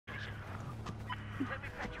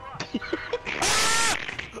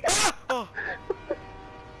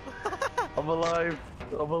I'm alive.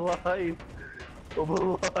 I'm alive. I'm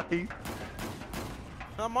alive.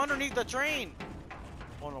 I'm underneath the train.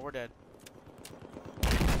 Oh no, we're dead.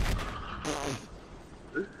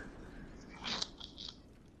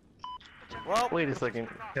 Well, Wait a second.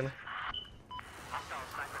 Can I?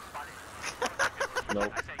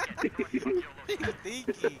 Nope.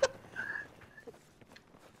 Thinky.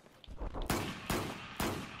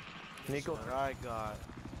 Nico. What I got.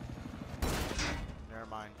 Never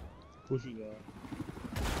mind. What you got?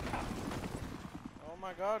 Oh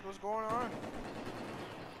my god, what's going on?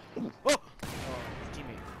 Oh! Oh,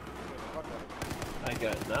 teammate. Fuck that. I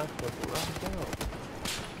got knocked up around down.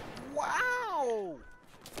 Wow!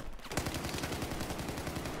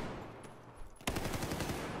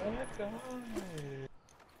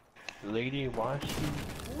 Lady Washi.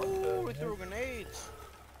 Ooh, we threw grenades.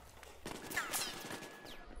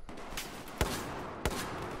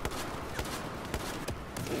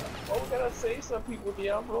 Oh, we gotta save some people,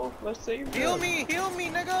 Diablo. Let's save them. Heal me,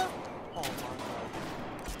 nigga! Oh my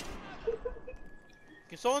god.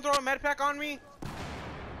 Can someone throw a med pack on me? I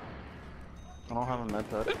don't have a med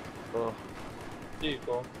pack. Oh. There you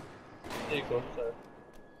go. There you go, sir.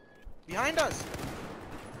 Behind us!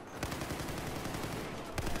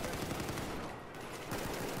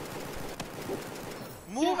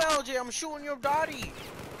 Move, LJ, I'm shooting your body!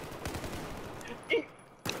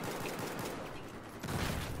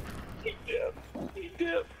 He dipped. He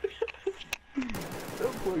dipped.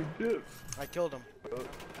 That boy dipped. I killed him.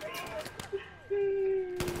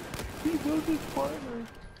 He built his partner.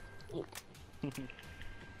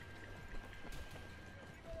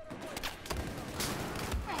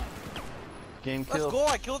 Game Let's kill. go,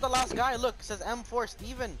 I killed the last guy. Look, it says M4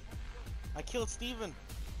 Steven. I killed Steven.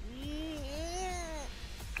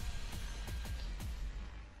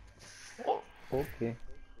 Okay.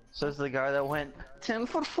 Says the guy that went 10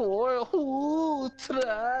 for 4. Ooh,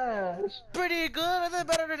 trash. Pretty good, I did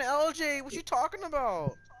better than LJ. What you talking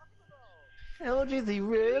about? LG's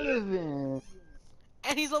irrelevant.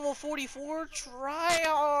 And he's level 44. Try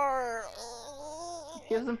hard.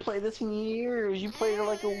 He hasn't played this in years. You played it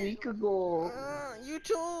like a week ago. You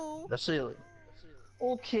too. That's silly.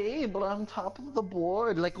 Okay, but on top of the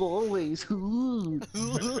board, like always. Ooh.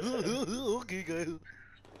 Okay, guys.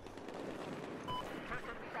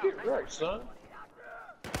 Get right, son.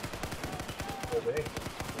 Oh, dang.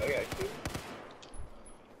 I got killed.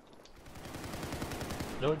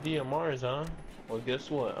 No DMRs, huh? Well, guess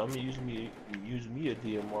what? I'm gonna use me a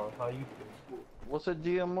DMR. How you feel? What's a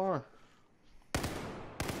DMR?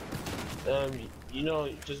 You know,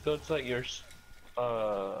 just go to like your,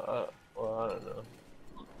 well, I don't know.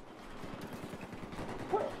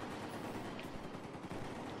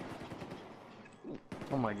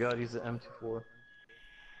 Oh my god, he's an M24.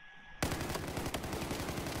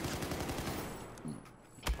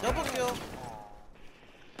 Double kill.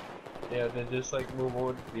 Yeah, then just like move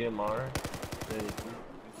over to DMR. Then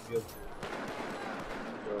you go.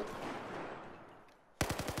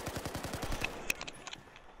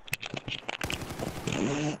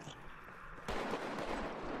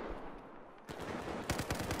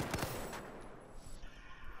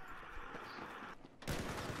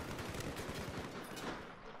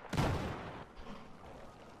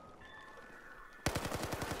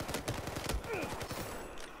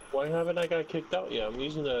 Why haven't I got kicked out yet? I'm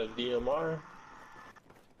using a DMR.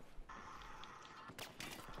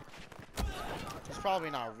 He's probably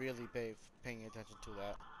not really paying attention to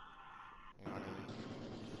that. You know what I mean?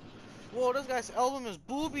 Whoa, this guy's album is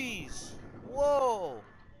boobies. Whoa.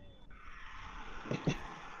 Dang.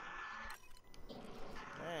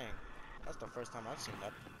 That's the first time I've seen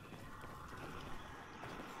that.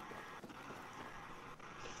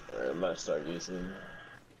 Alright, I might start using.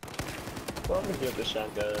 Well, I'm gonna give the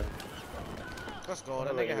shotgun. Let's go.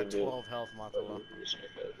 That nigga had 12 health, Matula. Let's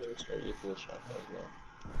start using the shotgun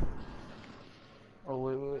now. Oh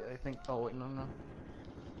wait, I think. Oh wait, no.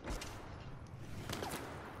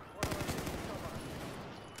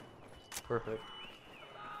 Perfect.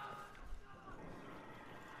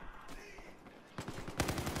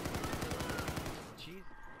 Jeez.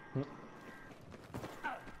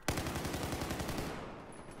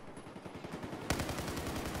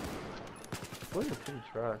 Boy, you're pretty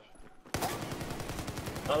trash.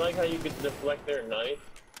 I like how you can deflect their knife.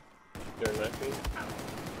 Their knifing.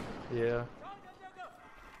 Yeah.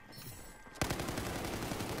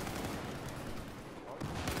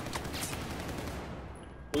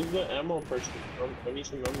 Who's the ammo person? I need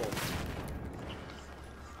some ammo.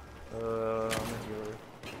 I'm a healer.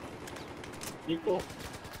 People,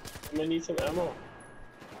 I'm gonna need some ammo.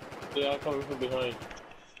 They are coming from behind.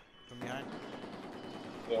 From behind?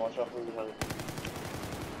 Yeah, watch out from behind.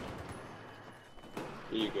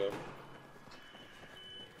 There you go.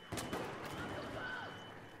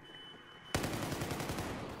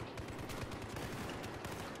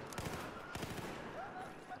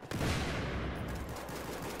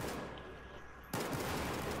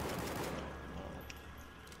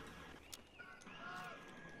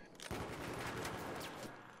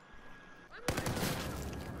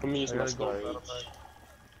 Let me use my scar.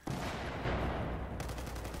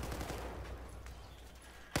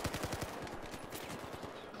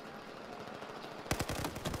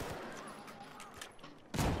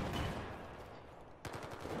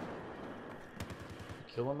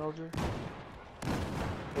 Kill him, Mildred?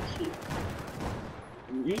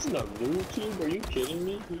 I'm using a blue tube? Are you kidding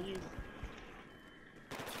me?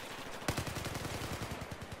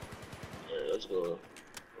 Alright, let's go.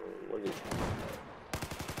 What is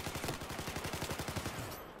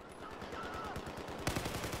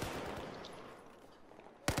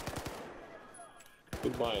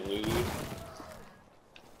Goodbye, lady.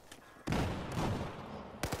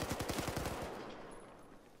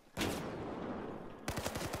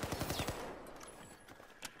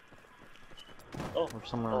 Oh, Or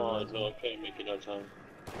somewhere no, I can't make it on time.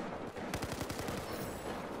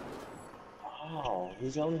 Oh,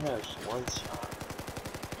 he only has one shot.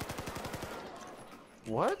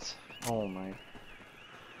 What? Oh my.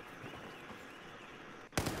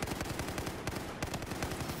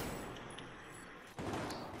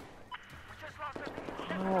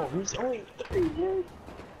 Oh, he's only 3 hits.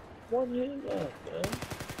 1 hit left, man.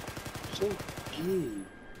 So good.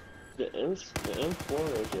 The M4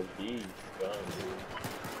 is a beast, God,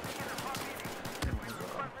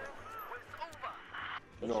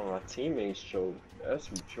 dude. No, my teammates choked. That's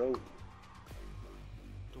who choked.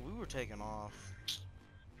 Dude, we were taking off.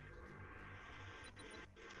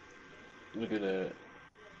 Look at that.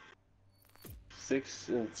 6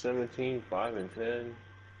 and 17, 5 and 10.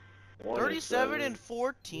 37 and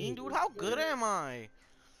 14, dude. How good am I?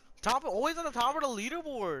 Always on the top of the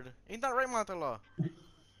leaderboard. Ain't that right, Matala?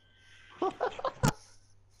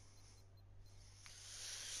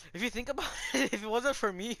 If you think about it, if it wasn't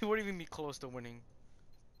for me, he wouldn't even be close to winning.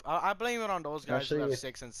 I blame it on those guys who have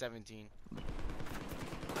 6 and 17.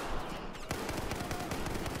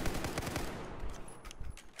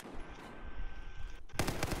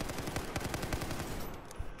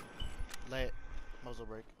 Lit. Muzzle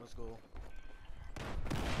break. Let's go.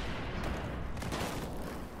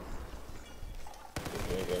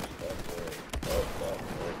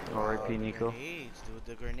 R.I.P. Nico. Grenades, dude.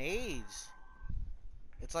 The grenades.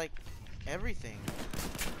 It's like everything.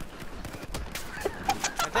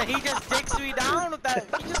 And then he just dicks me down with that.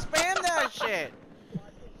 He just spammed that shit.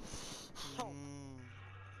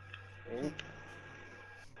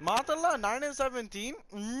 Matala, 9 and 17.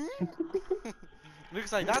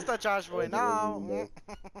 Looks like that's the trash boy now.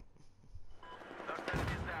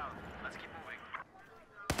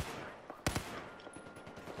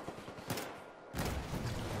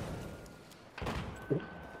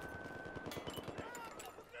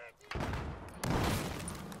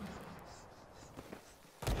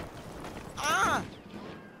 Ah!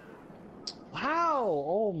 Wow!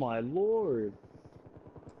 Oh my lord!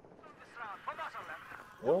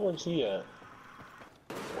 Where was he at?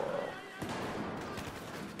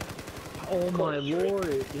 Oh my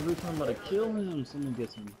lord! Every time I kill him, someone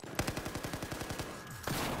gets him.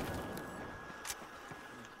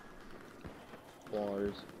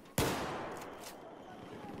 Bars.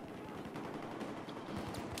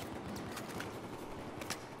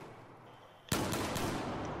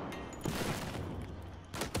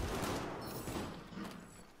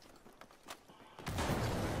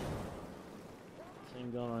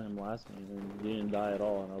 Same gun on him last game and he didn't die at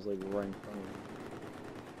all, and I was like right in front of him.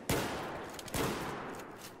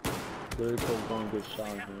 Literally put one good shot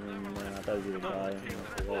on him, and I thought he was gonna die. And I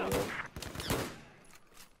was like, oh,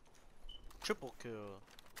 Triple kill.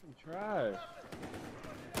 trash.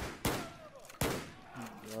 Oh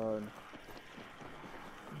god.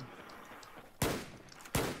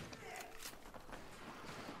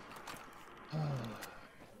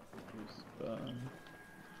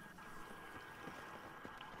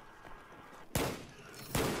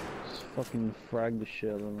 Just fucking frag the shit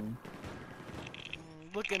out of him.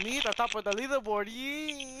 Look at me at the top of the leaderboard.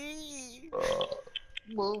 Yee.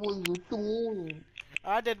 What was you doing?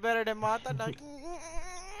 I did better than Mata.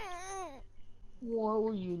 What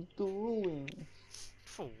were you doing?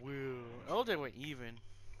 For real. LJ went even.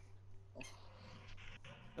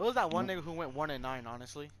 It was that one nigga who went 1 and 9,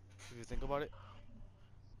 honestly. If you think about it.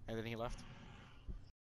 And then he left.